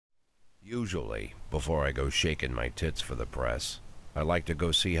Usually, before I go shaking my tits for the press, I like to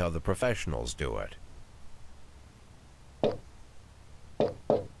go see how the professionals do it.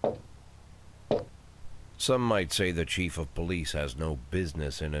 Some might say the chief of police has no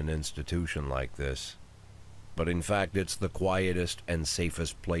business in an institution like this, but in fact it's the quietest and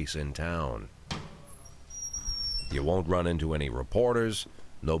safest place in town. You won't run into any reporters,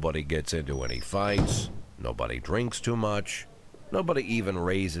 nobody gets into any fights, nobody drinks too much, nobody even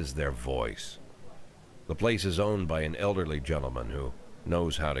raises their voice. The place is owned by an elderly gentleman who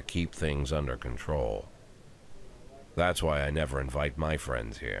knows how to keep things under control. That's why I never invite my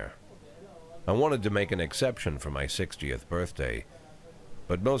friends here. I wanted to make an exception for my 60th birthday,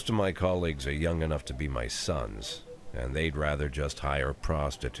 but most of my colleagues are young enough to be my sons, and they'd rather just hire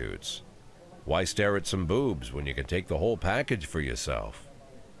prostitutes. Why stare at some boobs when you can take the whole package for yourself?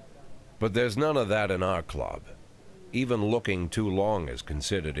 But there's none of that in our club. Even looking too long is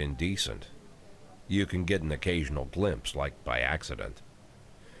considered indecent. You can get an occasional glimpse, like by accident.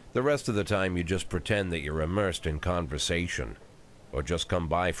 The rest of the time you just pretend that you're immersed in conversation, or just come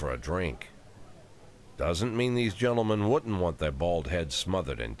by for a drink. Doesn't mean these gentlemen wouldn't want their bald heads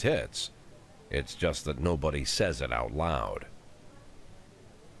smothered in tits. It's just that nobody says it out loud.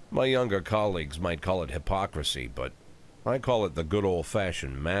 My younger colleagues might call it hypocrisy, but I call it the good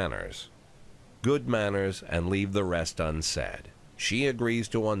old-fashioned manners. Good manners and leave the rest unsaid. She agrees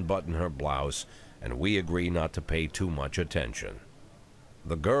to unbutton her blouse, and we agree not to pay too much attention.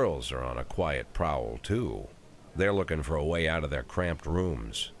 The girls are on a quiet prowl, too. They're looking for a way out of their cramped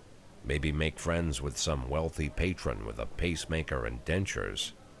rooms. Maybe make friends with some wealthy patron with a pacemaker and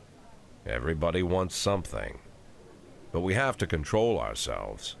dentures. Everybody wants something. But we have to control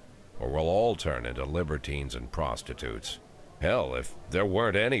ourselves, or we'll all turn into libertines and prostitutes. Hell, if there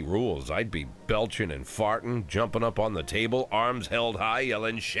weren't any rules, I'd be belching and farting, jumping up on the table, arms held high,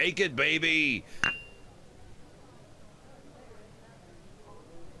 yelling, "Shake it, baby!"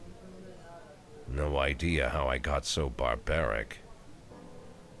 No idea how I got so barbaric.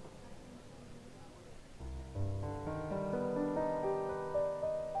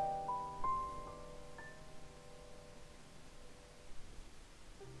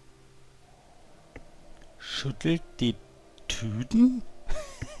 Schüttelt die Tüten?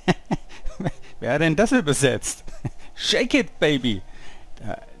 Wer hat denn das übersetzt? Shake it, baby!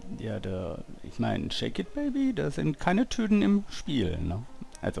 Ich meine, Shake it, baby, da sind keine Tüten im Spiel. Ne?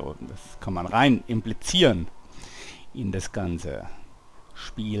 Also, das kann man rein implizieren in das ganze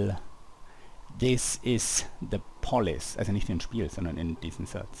Spiel. This is the police. Also nicht in Spiel, sondern in diesem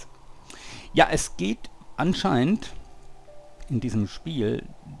Satz. Ja, es geht anscheinend in diesem Spiel,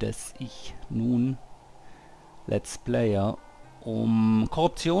 das ich nun Let's Player, um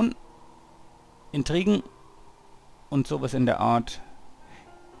Korruption, Intrigen und sowas in der Art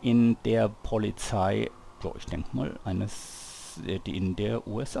in der Polizei, so ich denke mal, in der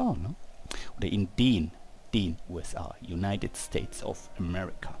USA, ne? Oder in den USA, United States of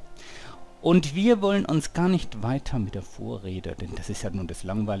America. Und wir wollen uns gar nicht weiter mit der Vorrede, denn das ist ja nun das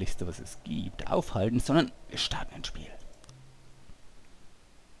Langweiligste, was es gibt, aufhalten, sondern wir starten ein Spiel.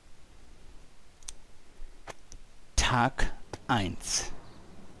 Tag 1.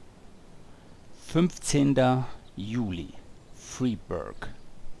 15. Juli. Freiburg.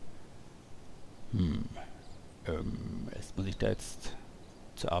 Muss ich da jetzt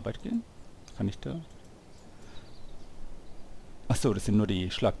zur Arbeit gehen? Kann ich da? Achso, das sind nur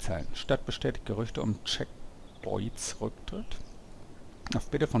die Schlagzeilen. Stadt bestätigt Gerüchte um Jack Boyds Rücktritt. Auf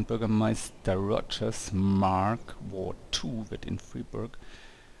Bitte von Bürgermeister Rogers, Mark Ward 2 wird in Freiburg.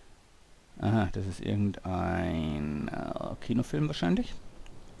 Aha, das ist irgendein Kinofilm wahrscheinlich.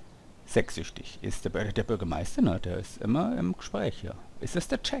 Sexsüchtig ist der Bürgermeister, ne? Der ist immer im Gespräch hier. Ist das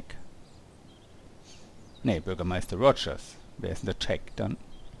der Jack? Ne, Bürgermeister Rogers. Wer ist denn der Jack dann?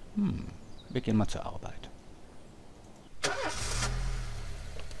 Wir gehen mal zur Arbeit.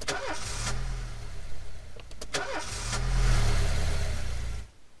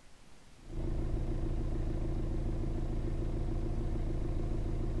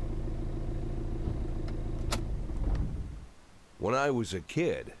 When I was a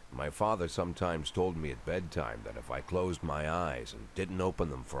kid, my father sometimes told me at bedtime that if I closed my eyes and didn't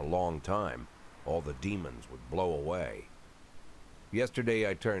open them for a long time, all the demons would blow away. Yesterday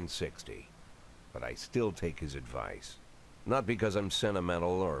I turned 60, but I still take his advice. Not because I'm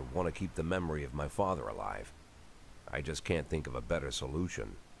sentimental or want to keep the memory of my father alive. I just can't think of a better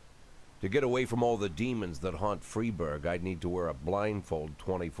solution. To get away from all the demons that haunt Freiburg, I'd need to wear a blindfold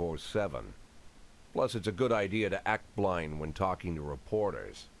 24/7. Plus, it's a good idea to act blind when talking to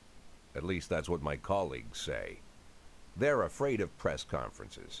reporters. At least that's what my colleagues say. They're afraid of press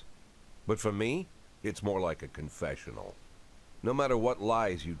conferences. But for me, it's more like a confessional. No matter what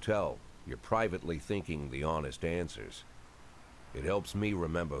lies you tell, you're privately thinking the honest answers. It helps me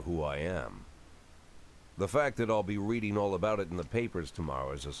remember who I am. The fact that I'll be reading all about it in the papers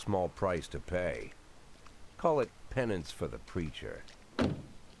tomorrow is a small price to pay. Call it penance for the preacher.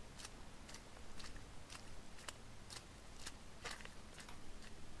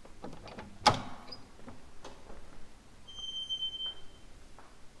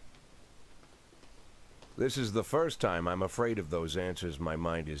 This is the first time I'm afraid of those answers my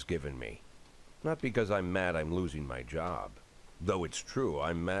mind has given me. Not because I'm mad I'm losing my job. Though it's true,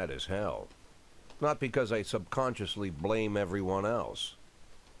 I'm mad as hell. Not because I subconsciously blame everyone else.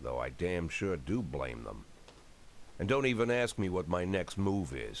 Though I damn sure do blame them. And don't even ask me what my next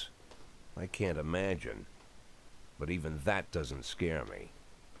move is. I can't imagine. But even that doesn't scare me.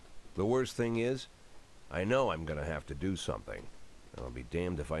 The worst thing is, I know I'm gonna have to do something. I'll be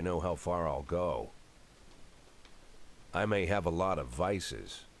damned if I know how far I'll go. I may have a lot of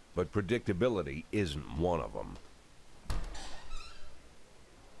vices, but predictability isn't one of them.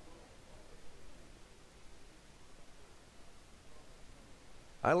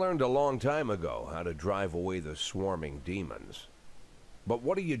 I learned a long time ago how to drive away the swarming demons. But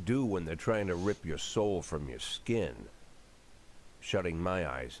what do you do when they're trying to rip your soul from your skin? Shutting my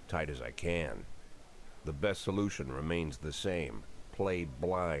eyes tight as I can. The best solution remains the same. Play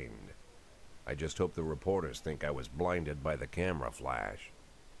blind. I just hope the reporters think I was blinded by the camera flash.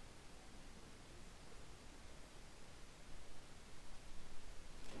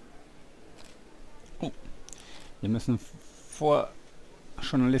 Oh, wir müssen vor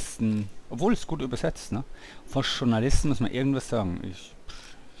Journalisten, obwohl es gut übersetzt, ne? Vor Journalisten muss man irgendwas sagen. Ich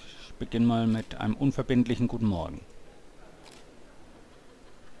beginne mal mit einem unverbindlichen Guten Morgen.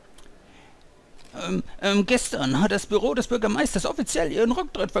 Gestern hat das Büro des Bürgermeisters offiziell Ihren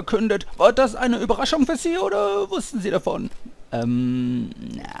Rücktritt verkündet. War das eine Überraschung für Sie oder wussten Sie davon?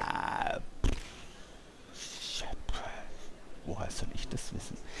 Woher soll ich das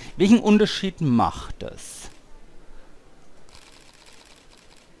wissen? Welchen Unterschied macht das?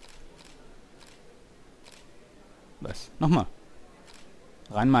 Was? Nochmal.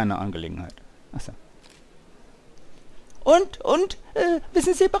 Rein meine Angelegenheit. Achso. Und,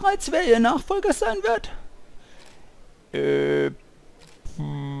 wissen Sie bereits, wer Ihr Nachfolger sein wird?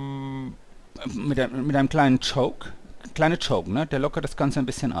 Mit einem kleinen Joke. Kleine Joke, ne? Der lockert das Ganze ein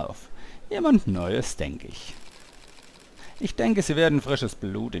bisschen auf. Jemand Neues, denke ich. Ich denke, Sie werden frisches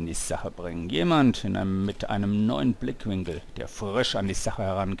Blut in die Sache bringen. Jemand mit einem neuen Blickwinkel, der frisch an die Sache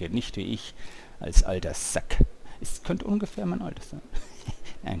herangeht. Nicht wie ich, als alter Sack. Es könnte ungefähr mein Alter sein.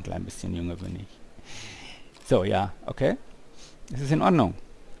 Ein klein bisschen jünger bin ich. So, ja, okay. Es ist in Ordnung.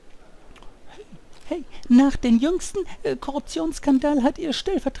 Hey, nach dem jüngsten Korruptionsskandal hat Ihr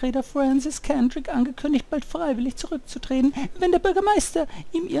Stellvertreter Francis Kendrick angekündigt, bald freiwillig zurückzutreten. Wenn der Bürgermeister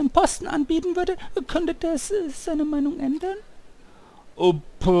ihm Ihren Posten anbieten würde, könnte das seine Meinung ändern?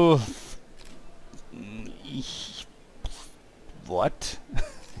 What?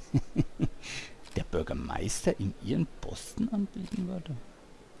 Der Bürgermeister ihm Ihren Posten anbieten würde?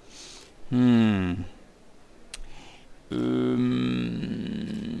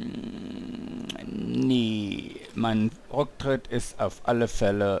 Nee, mein Rücktritt ist auf alle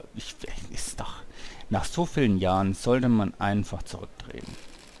Fälle, nach so vielen Jahren sollte man einfach zurücktreten.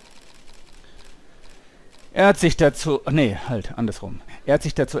 Er hat sich dazu, andersrum. Er hat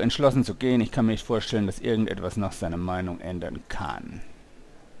sich dazu entschlossen zu gehen. Ich kann mir nicht vorstellen, dass irgendetwas noch seine Meinung ändern kann.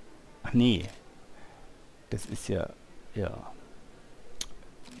 Ach nee, das ist ja.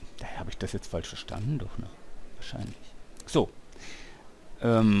 Daher habe ich das jetzt falsch verstanden, doch, ne? Wahrscheinlich. So.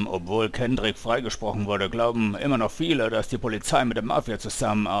 Obwohl Kendrick freigesprochen wurde, glauben immer noch viele, dass die Polizei mit der Mafia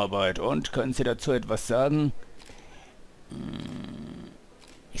zusammenarbeitet. Und können Sie dazu etwas sagen?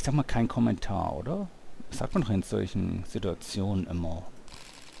 Ich sag mal kein Kommentar, oder? Das sagt man doch in solchen Situationen immer.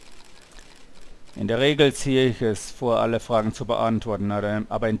 In der Regel ziehe ich es vor, alle Fragen zu beantworten,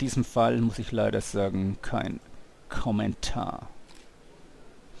 aber in diesem Fall muss ich leider sagen, kein Kommentar.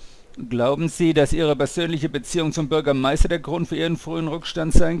 Glauben Sie, dass Ihre persönliche Beziehung zum Bürgermeister der Grund für Ihren frühen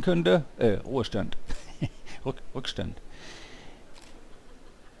Rückstand sein könnte? Ruhestand. Rückstand.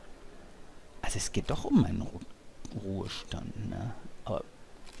 Also es geht doch um einen Ruhestand, ne? Aber,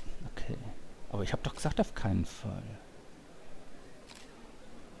 okay. Aber ich habe doch gesagt, auf keinen Fall.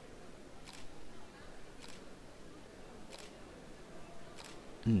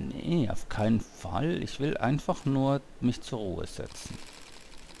 Nee, auf keinen Fall. Ich will einfach nur mich zur Ruhe setzen.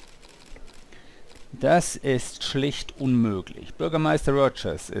 Das ist schlicht unmöglich. Bürgermeister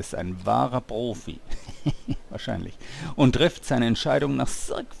Rogers ist ein wahrer Profi. Wahrscheinlich. Und trifft seine Entscheidung nach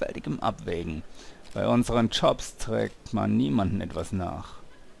sorgfältigem Abwägen. Bei unseren Jobs trägt man niemandem etwas nach.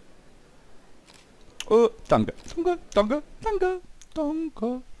 Oh, danke, danke, danke, danke,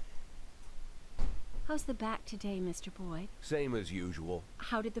 danke. How's the back today, Mr. Boyd? Same as usual.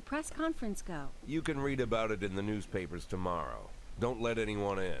 How did the press conference go? You can read about it in the newspapers tomorrow. Don't let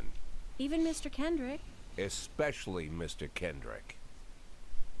anyone in. Even Mr. Kendrick? Especially Mr. Kendrick.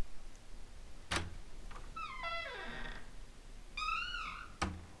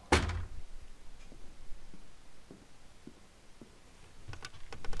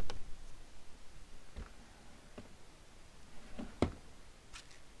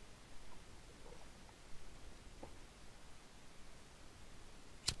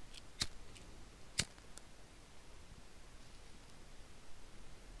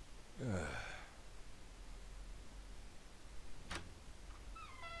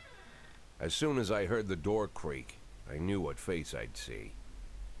 As soon as I heard the door creak, I knew what face I'd see.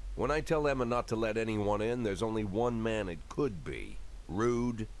 When I tell Emma not to let anyone in, there's only one man it could be.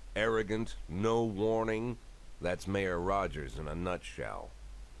 Rude, arrogant, no warning. That's Mayor Rogers in a nutshell.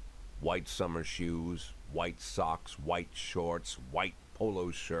 White summer shoes, white socks, white shorts, white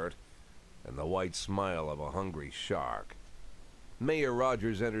polo shirt, and the white smile of a hungry shark. Mayor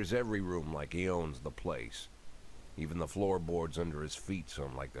Rogers enters every room like he owns the place. Even the floorboards under his feet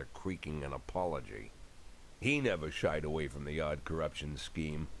sound like they're creaking an apology. He never shied away from the odd corruption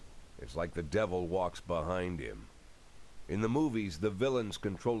scheme. It's like the devil walks behind him. In the movies, the villains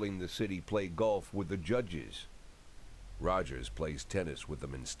controlling the city play golf with the judges. Rogers plays tennis with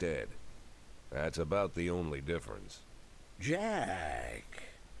them instead. That's about the only difference. Jack,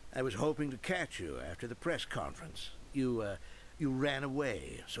 I was hoping to catch you after the press conference. You ran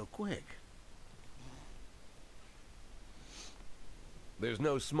away so quick. There's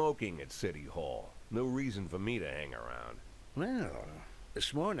no smoking at City Hall. No reason for me to hang around. Well,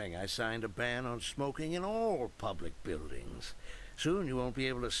 this morning I signed a ban on smoking in all public buildings. Soon you won't be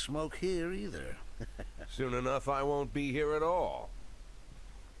able to smoke here either. Soon enough I won't be here at all.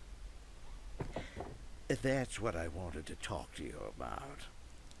 That's what I wanted to talk to you about.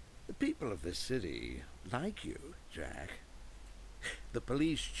 The people of this city like you, Jack. The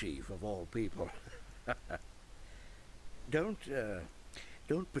police chief of all people.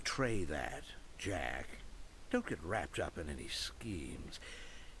 Don't betray that, Jack. Don't get wrapped up in any schemes.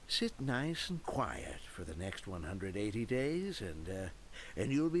 Sit nice and quiet for the next 180 days,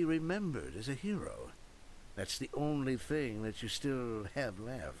 and you'll be remembered as a hero. That's the only thing that you still have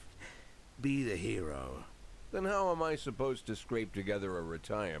left. Be the hero. Then how am I supposed to scrape together a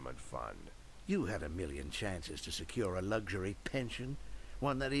retirement fund? You had a million chances to secure a luxury pension,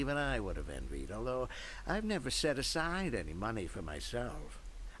 one that even I would have envied, although I've never set aside any money for myself.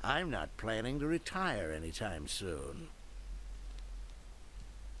 I'm not planning to retire anytime soon.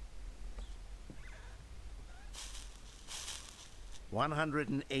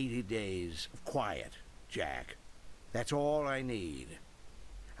 "180 days of quiet, Jack. That's all I need.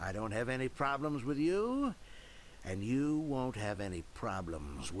 I don't have any problems with you, and you won't have any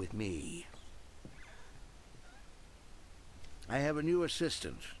problems with me. I have a new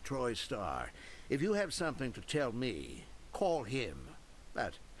assistant, Troy Starr. If you have something to tell me, call him.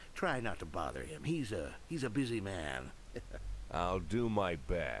 But try not to bother him. He's a busy man. I'll do my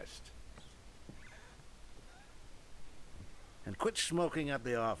best. And quit smoking up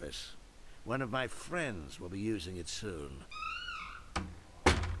the office. One of my friends will be using it soon.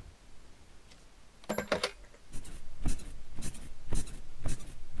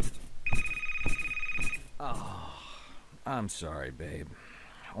 Oh, I'm sorry, babe.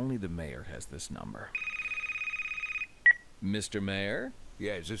 Only the mayor has this number. Mr. Mayor?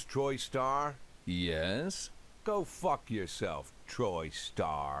 Yeah, is this Troy Starr? Yes? Go fuck yourself, Troy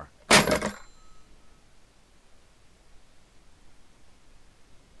Starr.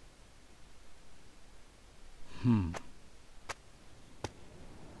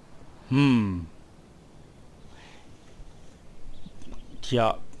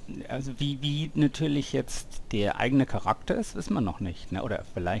 Tja, also wie natürlich jetzt der eigene Charakter ist, wissen wir noch nicht, ne? Oder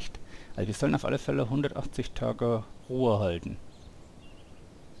vielleicht, also wir sollen auf alle Fälle 180 Tage Ruhe halten.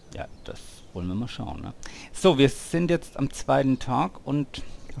 Ja, das wollen wir mal schauen, ne? So, wir sind jetzt am zweiten Tag und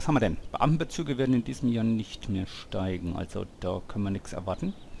was haben wir denn? Beamtenbezüge werden in diesem Jahr nicht mehr steigen, also da können wir nichts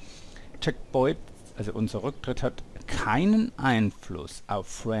erwarten. Jack Boyd, also unser Rücktritt, hat keinen Einfluss auf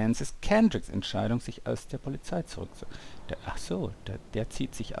Francis Kendricks Entscheidung, sich aus der Polizei zurückzuziehen. Ach so, der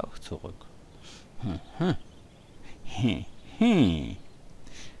zieht sich auch zurück.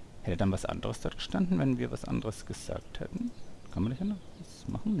 Hätte dann was anderes dort gestanden, wenn wir was anderes gesagt hätten? Kann man das ja noch was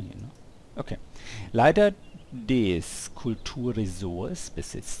machen? Nee, ne? Okay. Leiter des Kulturressorts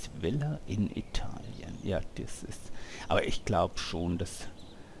besitzt Villa in Italien. Ja, das ist... Aber ich glaube schon, dass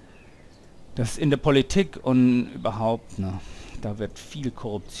das in der Politik und überhaupt, ne, da wird viel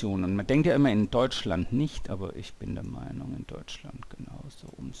Korruption. Und man denkt ja immer in Deutschland nicht, aber ich bin der Meinung, in Deutschland genauso,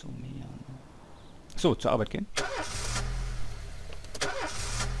 umso mehr. Ne. So, zur Arbeit gehen.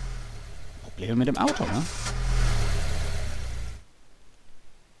 Probleme mit dem Auto, ne?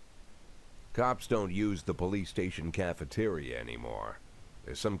 Cops don't use the police station cafeteria anymore.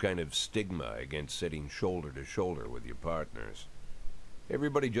 There's some kind of stigma against sitting shoulder to shoulder with your partners.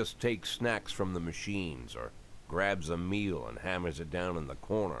 Everybody just takes snacks from the machines or grabs a meal and hammers it down in the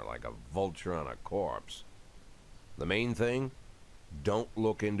corner like a vulture on a corpse. The main thing? Don't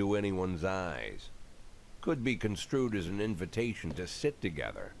look into anyone's eyes. Could be construed as an invitation to sit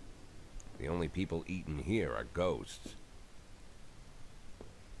together. The only people eaten here are ghosts.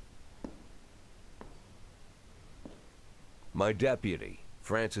 My deputy,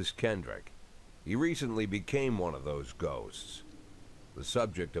 Francis Kendrick, he recently became one of those ghosts. The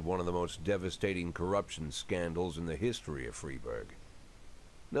subject of one of the most devastating corruption scandals in the history of Freiburg.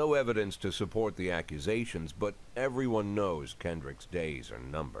 No evidence to support the accusations, but everyone knows Kendrick's days are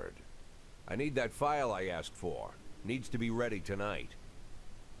numbered. I need that file I asked for. Needs to be ready tonight.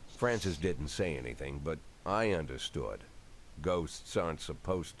 Francis didn't say anything, but I understood. Ghosts aren't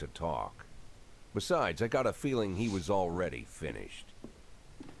supposed to talk. Besides, I got a feeling he was already finished.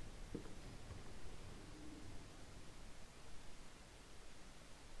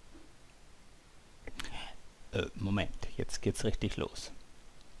 Moment, jetzt geht's richtig los.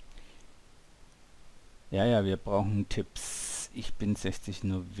 Ja, wir brauchen Tipps. Ich bin 60,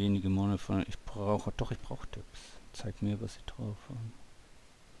 nur wenige Monate von... Ich brauche Tipps. Zeig mir, was Sie drauf haben.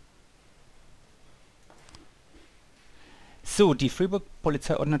 So, die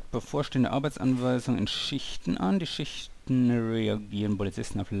Freiburg-Polizei ordnet bevorstehende Arbeitsanweisungen in Schichten an. Die Schichten reagieren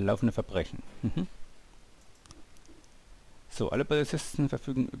Polizisten auf laufende Verbrechen. So, alle Polizisten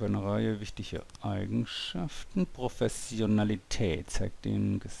verfügen über eine Reihe wichtiger Eigenschaften. Professionalität zeigt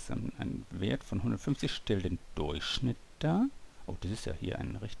den gesamten einen Wert von 150, stellt den Durchschnitt dar. Oh, das ist ja hier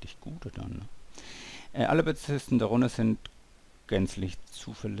ein richtig guter dann. Ne? Alle Polizisten darunter sind gänzlich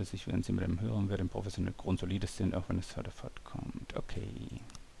zuverlässig, wenn sie mit einem höheren Wert im professionellen Grundsolides sind, auch wenn es zur Fahrt kommt. Okay.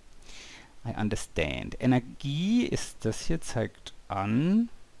 I understand. Energie ist das hier, zeigt an...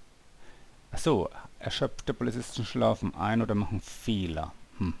 Achso, erschöpfte Polizisten schlafen ein oder machen Fehler.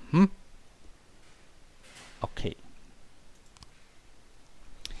 Okay.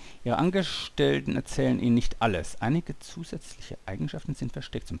 Ihre Angestellten erzählen ihnen nicht alles. Einige zusätzliche Eigenschaften sind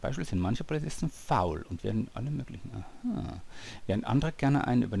versteckt. Zum Beispiel sind manche Polizisten faul und werden alle möglichen... Aha. Während andere gerne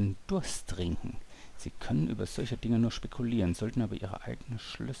einen über den Durst trinken. Sie können über solche Dinge nur spekulieren, sollten aber ihre eigenen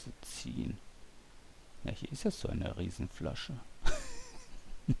Schlüsse ziehen. Ja, hier ist ja so eine Riesenflasche.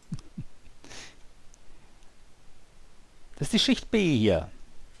 Das ist die Schicht B hier.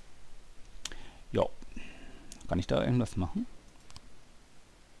 Jo. Kann ich da irgendwas machen?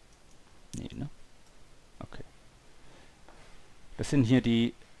 Nee, ne? Okay. Das sind hier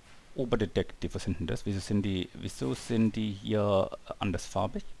die Oberdetektive. Was sind denn das? Wieso sind die hier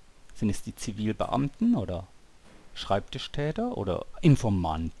andersfarbig? Sind es die Zivilbeamten oder Schreibtischtäter oder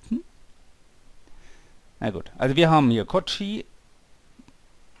Informanten? Na gut. Also wir haben hier Kochi,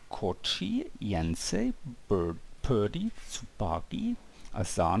 Jense, Purdy, Tsubaki,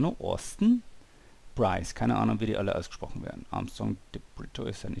 Asano, Austin, Bryce. Keine Ahnung, wie die alle ausgesprochen werden. Armstrong de Brito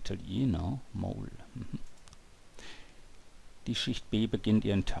ist ein Italiener. Mole. Die Schicht B beginnt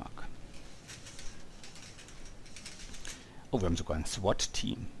ihren Tag. Oh, wir haben sogar ein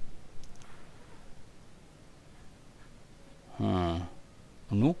SWAT-Team. Und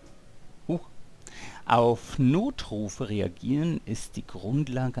nun? Auf Notrufe reagieren ist die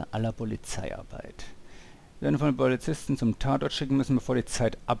Grundlage aller Polizeiarbeit. Wir werden von den Polizisten zum Tatort schicken müssen, bevor die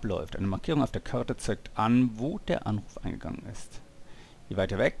Zeit abläuft. Eine Markierung auf der Karte zeigt an, wo der Anruf eingegangen ist. Je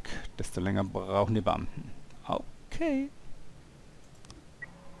weiter weg, desto länger brauchen die Beamten. Okay.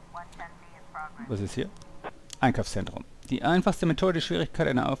 Was ist hier? Einkaufszentrum. Die einfachste Methode, die Schwierigkeit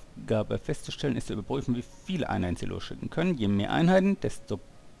einer Aufgabe festzustellen, ist zu überprüfen, wie viele Einheiten sie losschicken können. Je mehr Einheiten, desto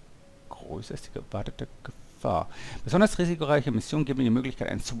größer ist die erwartete Gefahr. Besonders risikoreiche Missionen geben die Möglichkeit,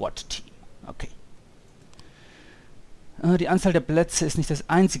 ein SWAT-Team. Okay. Die Anzahl der Plätze ist nicht das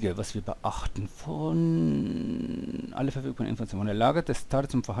Einzige, was wir beachten. Von alle verfügbaren Informationen der Lage, des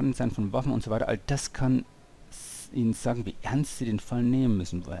Tates zum Vorhandensein von Waffen und so weiter. All das kann Ihnen sagen, wie ernst Sie den Fall nehmen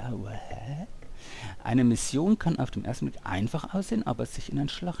müssen. Eine Mission kann auf den ersten Blick einfach aussehen, aber sich in ein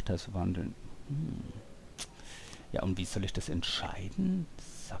Schlachthaus wandeln. Ja, und wie soll ich das entscheiden?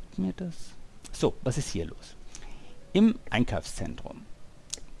 sagt mir das? So, was ist hier los? Im Einkaufszentrum.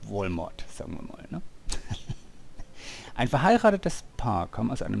 Walmart, sagen wir mal, ne? Ein verheiratetes Paar kam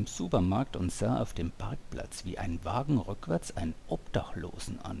aus einem Supermarkt und sah auf dem Parkplatz, wie ein Wagen rückwärts einen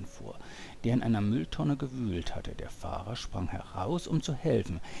Obdachlosen anfuhr, der in einer Mülltonne gewühlt hatte. Der Fahrer sprang heraus, um zu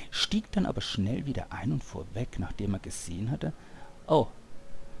helfen, stieg dann aber schnell wieder ein und fuhr weg, nachdem er gesehen hatte, oh,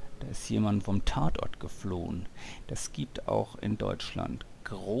 da ist jemand vom Tatort geflohen. Das gibt auch in Deutschland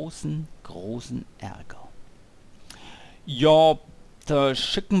großen Ärger. Ja, da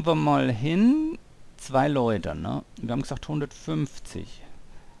schicken wir mal hin 2 Leute, ne? Wir haben gesagt 150.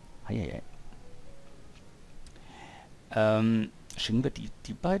 Heieiei. Schicken wir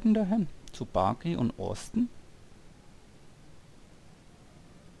die beiden dahin? Zu Barky und Austin?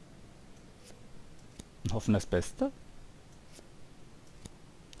 Und hoffen das Beste?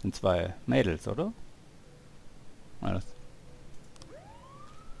 Sind 2 Mädels, oder? Alles.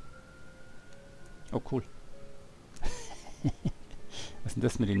 Oh, cool. Was sind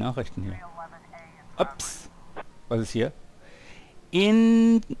das mit den Nachrichten hier? Ups. Was ist hier?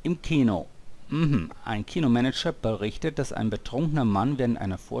 Im Kino. Ein Kinomanager berichtet, dass ein betrunkener Mann während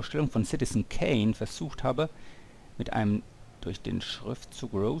einer Vorstellung von Citizen Kane versucht habe, mit einem durch den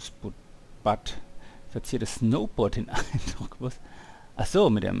Schriftzug Rosebud verziertes Snowboard den Eindruck was. Achso,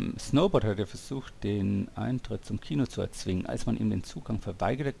 mit dem Snowboard hat er versucht, den Eintritt zum Kino zu erzwingen. Als man ihm den Zugang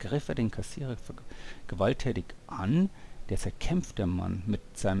verweigerte, griff er den Kassierer gewalttätig an. Der zerkämpft der Mann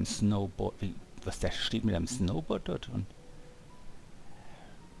mit seinem Snowboard. Was, der steht mit einem Snowboard dort? Und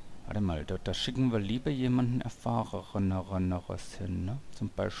warte mal, da schicken wir lieber jemanden Erfahreneres hin, ne? Zum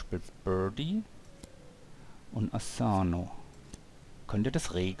Beispiel Birdie und Asano. Könnt ihr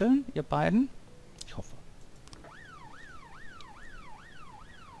das regeln, ihr beiden? Ich hoffe.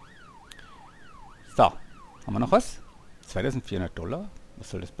 So, haben wir noch was? $2.400? Was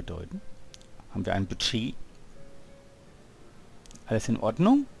soll das bedeuten? Haben wir ein Budget? Alles in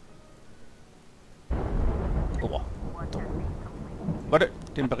Ordnung? Oh. Warte,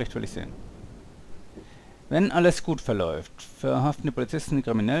 den Bericht will ich sehen. Wenn alles gut verläuft, verhaften die Polizisten die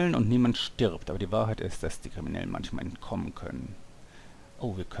Kriminellen und niemand stirbt. Aber die Wahrheit ist, dass die Kriminellen manchmal entkommen können.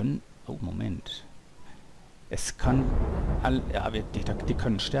 Oh, wir können... Oh, Moment. Es kann... Ja, die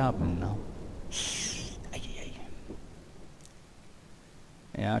können sterben, ne? Eieiei.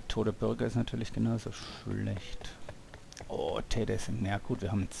 Ja, tote Bürger ist natürlich genauso schlecht. Oh, Täter sind... Ja gut,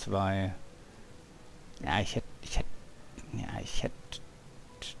 wir haben 2... Ja, ich hätte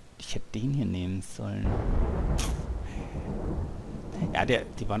den hier nehmen sollen. Ja,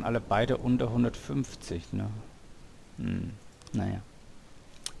 die waren alle beide unter 150, ne? Naja.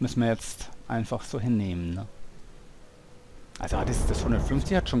 Müssen wir jetzt einfach so hinnehmen, ne? Also das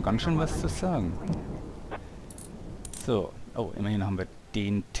 150 hat schon ganz schön was zu sagen. So. Oh, immerhin haben wir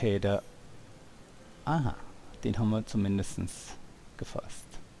den Täter... Aha. Den haben wir zumindest gefasst.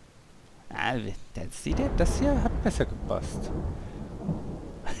 Ah, das hier hat besser gepasst.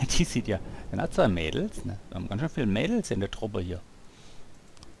 Die sieht ja... Dann hat 2 Mädels, ne? Wir haben ganz schön viele Mädels in der Truppe hier.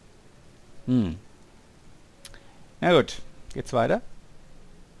 Na gut, geht's weiter?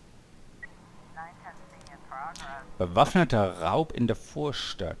 Bewaffneter Raub in der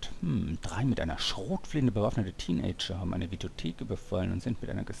Vorstadt. 3 mit einer Schrotflinte bewaffnete Teenager haben eine Videothek überfallen und sind mit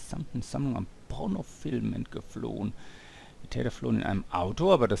einer gesamten Sammlung an Pornofilmen entgeflohen. Die Täter flohen in einem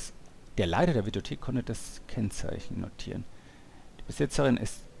Auto, aber der Leiter der Videothek konnte das Kennzeichen notieren. Die Besitzerin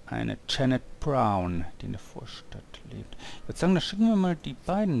ist eine Janet Brown, die in der Vorstadt lebt. Ich würde sagen, da schicken wir mal die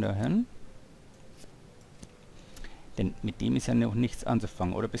beiden dahin. Denn mit dem ist ja noch nichts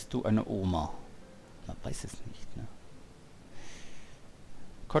anzufangen. Oder bist du eine Oma? Man weiß es nicht, ne?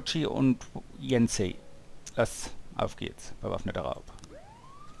 Kochi und Jensei. Auf geht's. Bewaffneter Raub.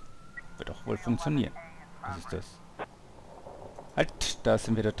 Wird doch wohl funktionieren. Was ist das? Halt, da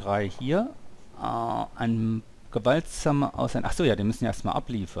sind wieder 3 hier. Ein gewaltsamer Achso, ja, die müssen ja erstmal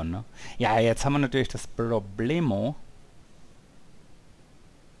abliefern, ne? Ja, jetzt haben wir natürlich das Problemo.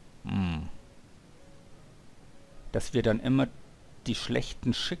 Dass wir dann immer die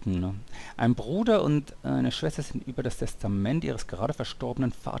Schlechten schicken, ne? Ein Bruder und eine Schwester sind über das Testament ihres gerade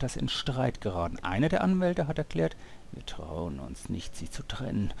verstorbenen Vaters in Streit geraten. Einer der Anwälte hat erklärt, wir trauen uns nicht, sie zu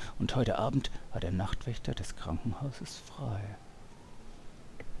trennen. Und heute Abend hat der Nachtwächter des Krankenhauses frei.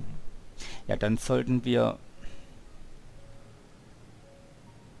 Ja, dann sollten wir...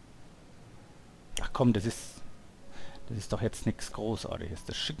 Ach komm, das ist doch jetzt nichts Großartiges.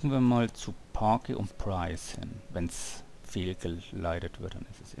 Das schicken wir mal zu Parky und Price hin. Wenn's fehlgeleitet wird, dann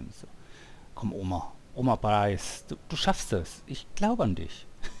ist es eben so. Komm, Oma. Oma Price. Du schaffst es. Ich glaube an dich.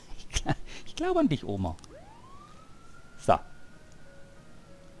 Ich glaube an dich, Oma. So.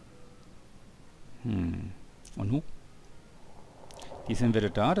 Und nu? Die sind wieder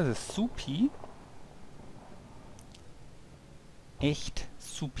da, das ist supi. Echt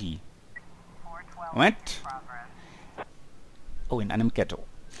supi. Moment. Oh, in einem Ghetto.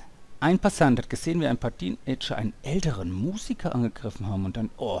 Ein Passant hat gesehen, wie ein paar Teenager einen älteren Musiker angegriffen haben und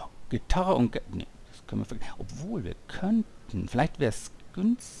dann, oh, Gitarre und nee, das können wir vergessen. Obwohl, wir könnten, vielleicht wäre es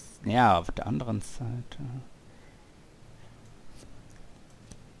günstig, ja, auf der anderen Seite.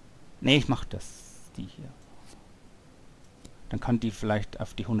 Nee, ich mach das, die hier. Dann kann die vielleicht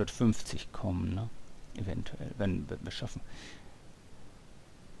auf die 150 kommen, ne? Eventuell, wenn wir schaffen.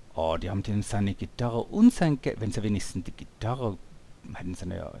 Oh, die haben dem seine Gitarre und sein Geld. Wenn sie wenigstens die Gitarre hätten sie,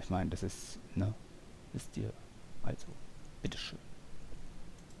 ja, ich meine, das ist, ne? Wisst ihr? Also, bitteschön.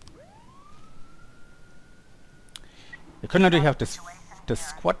 Wir können natürlich auch das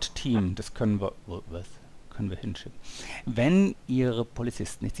Squad-Team, das können wir, was? Können wir hinschicken. Wenn Ihre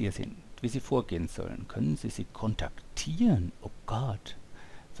Polizisten nicht sicher sind, wie sie vorgehen sollen, können Sie sie kontaktieren. Oh Gott.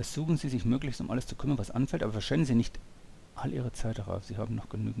 Versuchen Sie sich möglichst um alles zu kümmern, was anfällt, aber verschwenden Sie nicht all Ihre Zeit darauf. Sie haben noch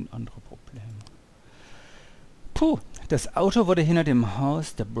genügend andere Probleme. Puh, das Auto wurde hinter dem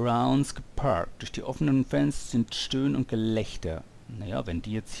Haus der Browns geparkt. Durch die offenen Fenster sind Stöhnen und Gelächter. Naja, wenn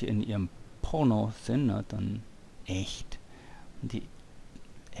die jetzt hier in ihrem Porno sind, na, dann echt. Und die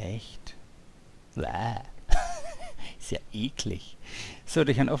echt. Bäh. Ist ja eklig. So,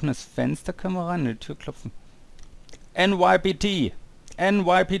 durch ein offenes Fenster können wir rein, in die Tür klopfen. NYPD!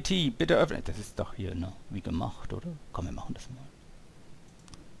 NYPD, bitte öffnen. Das ist doch hier, ne? Wie gemacht, oder? Komm, wir machen das mal.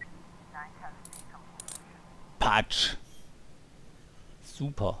 Patsch!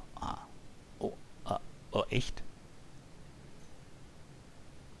 Super. Ah. Oh, oh, echt?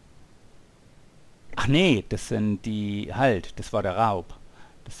 Ach nee, das sind die... Halt, das war der Raub.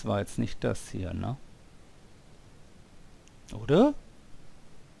 Das war jetzt nicht das hier, ne? Oder?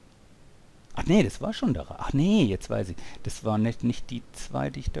 Ach nee, das war schon der Raub. Ach nee, jetzt weiß ich. Das waren nicht die zwei,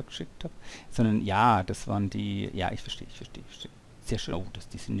 die ich da geschickt habe, sondern, ja, das waren die... Ja, ich verstehe. Sehr schön. Oh,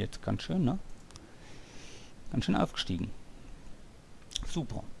 die sind jetzt ganz schön, ne? Ganz schön aufgestiegen.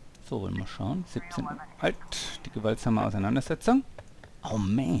 Super. So, wollen wir schauen. 17. Halt, die gewaltsame Auseinandersetzung. Oh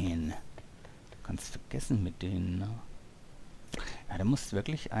man. Kannst vergessen mit denen, ne? Ja, da musst du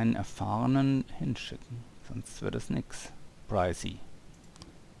wirklich einen Erfahrenen hinschicken. Sonst wird das nix. Pricey.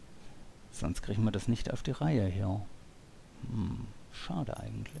 Sonst kriegen wir das nicht auf die Reihe hier. Schade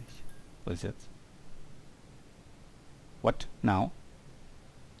eigentlich. Was ist jetzt? What now?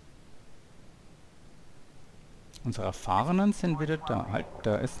 Unsere Erfahrenen sind wieder da. Halt,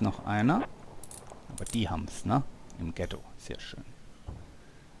 da ist noch einer. Aber die haben's, ne? Im Ghetto. Sehr schön.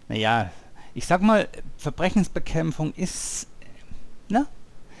 Naja, ich sag mal, Verbrechensbekämpfung ist... Ne?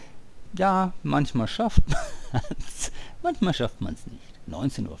 Ja, manchmal schafft man's. Manchmal schafft man's nicht.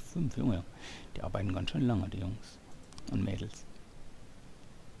 19:05 Uhr, Junge. Die arbeiten ganz schön lange, die Jungs und Mädels.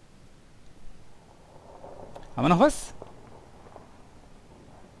 Haben wir noch was?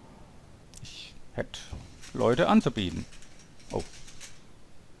 Ich hätte Leute anzubieten. Oh.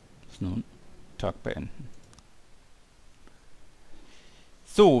 Ist nun Tag beenden.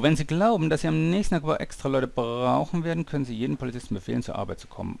 So, wenn Sie glauben, dass Sie am nächsten Tag aber extra Leute brauchen werden, können Sie jeden Polizisten befehlen, zur Arbeit zu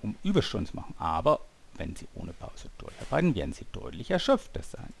kommen, um Überstunden zu machen. Aber wenn Sie ohne Pause durcharbeiten, werden Sie deutlich erschöpfter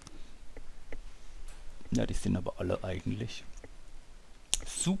sein. Ja, die sind aber alle eigentlich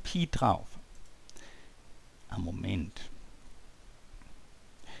supi drauf. Moment.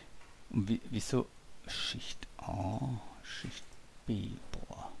 Und wieso Schicht A, Schicht B?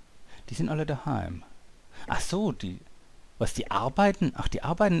 Boah. Die sind alle daheim. Ach so, die... Was, die arbeiten? Ach, die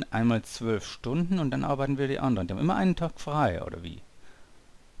arbeiten einmal 12 Stunden und dann arbeiten wir die anderen. Die haben immer einen Tag frei, oder wie?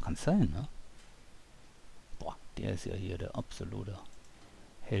 Kann sein, ne? Boah, der ist ja hier der absolute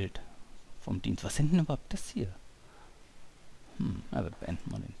Held vom Dienst. Was sind denn überhaupt das hier? Aber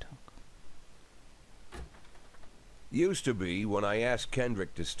beenden wir den Tag. Used to be, when I asked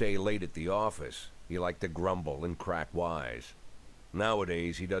Kendrick to stay late at the office, he liked to grumble and crack wise.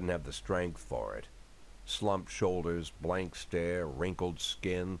 Nowadays, he doesn't have the strength for it. Slumped shoulders, blank stare, wrinkled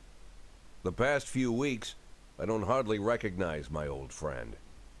skin. The past few weeks, I don't hardly recognize my old friend.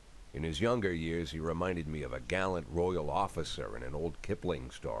 In his younger years, he reminded me of a gallant royal officer in an old Kipling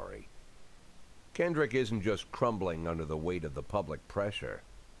story. Kendrick isn't just crumbling under the weight of the public pressure,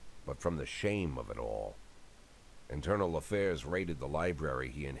 but from the shame of it all. Internal Affairs raided the library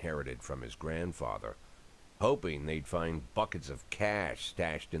he inherited from his grandfather, hoping they'd find buckets of cash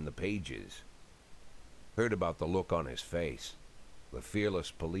stashed in the pages. Heard about the look on his face, the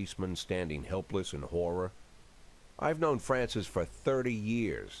fearless policeman standing helpless in horror. I've known Francis for 30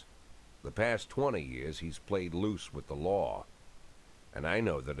 years. The past 20 years he's played loose with the law. And I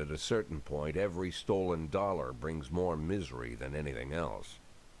know that at a certain point, every stolen dollar brings more misery than anything else.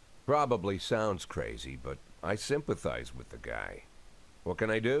 Probably sounds crazy, but I sympathize with the guy. What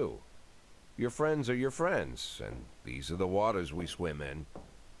can I do? Your friends are your friends, and these are the waters we swim in.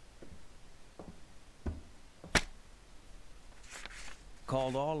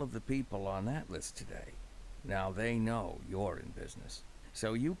 Called all of the people on that list today. Now they know you're in business.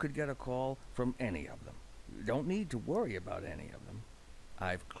 So you could get a call from any of them. You don't need to worry about any of them.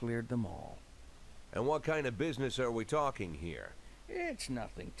 I've cleared them all. And what kind of business are we talking here? It's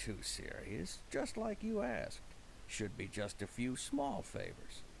nothing too serious, just like you asked. Should be just a few small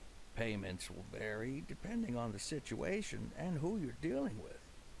favors. Payments will vary depending on the situation and who you're dealing with.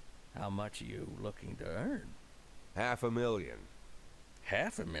 How much are you looking to earn? $500,000.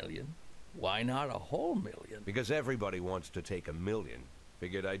 $500,000? Why not a whole million? Because everybody wants to take $1 million.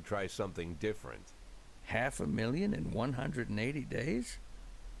 Figured I'd try something different. $500,000 in 180 days?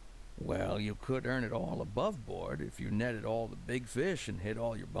 Well, you could earn it all above board if you netted all the big fish and hit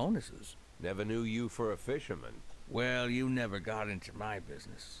all your bonuses. Never knew you for a fisherman. Well, you never got into my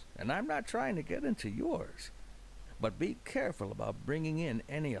business, and I'm not trying to get into yours. But be careful about bringing in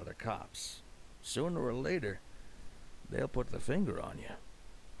any other cops. Sooner or later, they'll put the finger on you.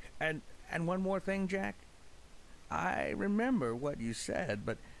 And one more thing, Jack. I remember what you said,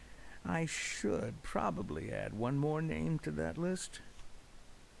 but I should probably add one more name to that list.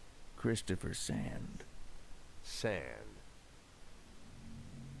 Christopher Sand. Sand.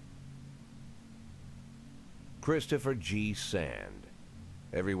 Christopher G. Sand.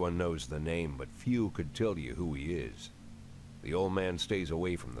 Everyone knows the name, but few could tell you who he is. The old man stays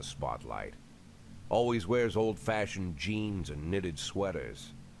away from the spotlight. Always wears old-fashioned jeans and knitted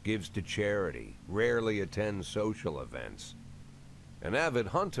sweaters. Gives to charity. Rarely attends social events. An avid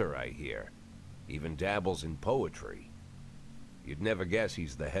hunter, I hear. Even dabbles in poetry. You'd never guess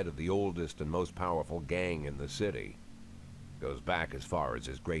he's the head of the oldest and most powerful gang in the city. Goes back as far as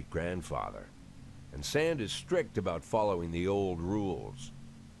his great-grandfather. And Sand is strict about following the old rules.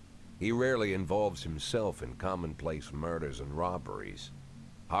 He rarely involves himself in commonplace murders and robberies.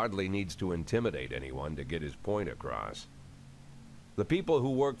 Hardly needs to intimidate anyone to get his point across. The people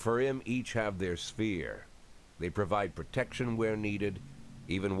who work for him each have their sphere. They provide protection where needed,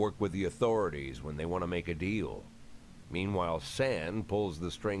 even work with the authorities when they want to make a deal. Meanwhile, Sand pulls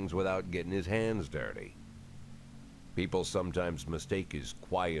the strings without getting his hands dirty. People sometimes mistake his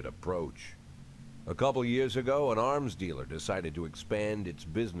quiet approach. A couple years ago, an arms dealer decided to expand its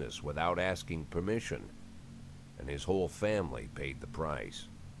business without asking permission, and his whole family paid the price.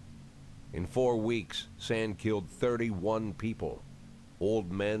 In 4 weeks, Sand killed 31 people.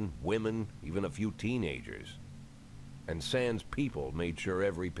 Old men, women, even a few teenagers. And Sand's people made sure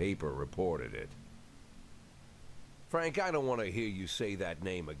every paper reported it. Frank, I don't want to hear you say that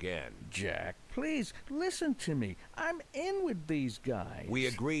name again. Jack, please, listen to me. I'm in with these guys. We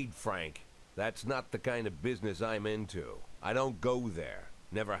agreed, Frank. That's not the kind of business I'm into. I don't go there.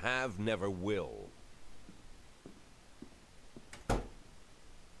 Never have, never will.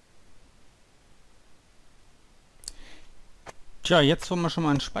 Tja, jetzt wo wir schon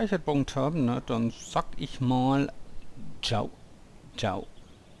mal einen Speicherpunkt haben, ne, dann sag ich mal ciao, ciao,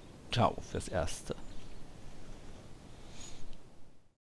 ciao fürs Erste.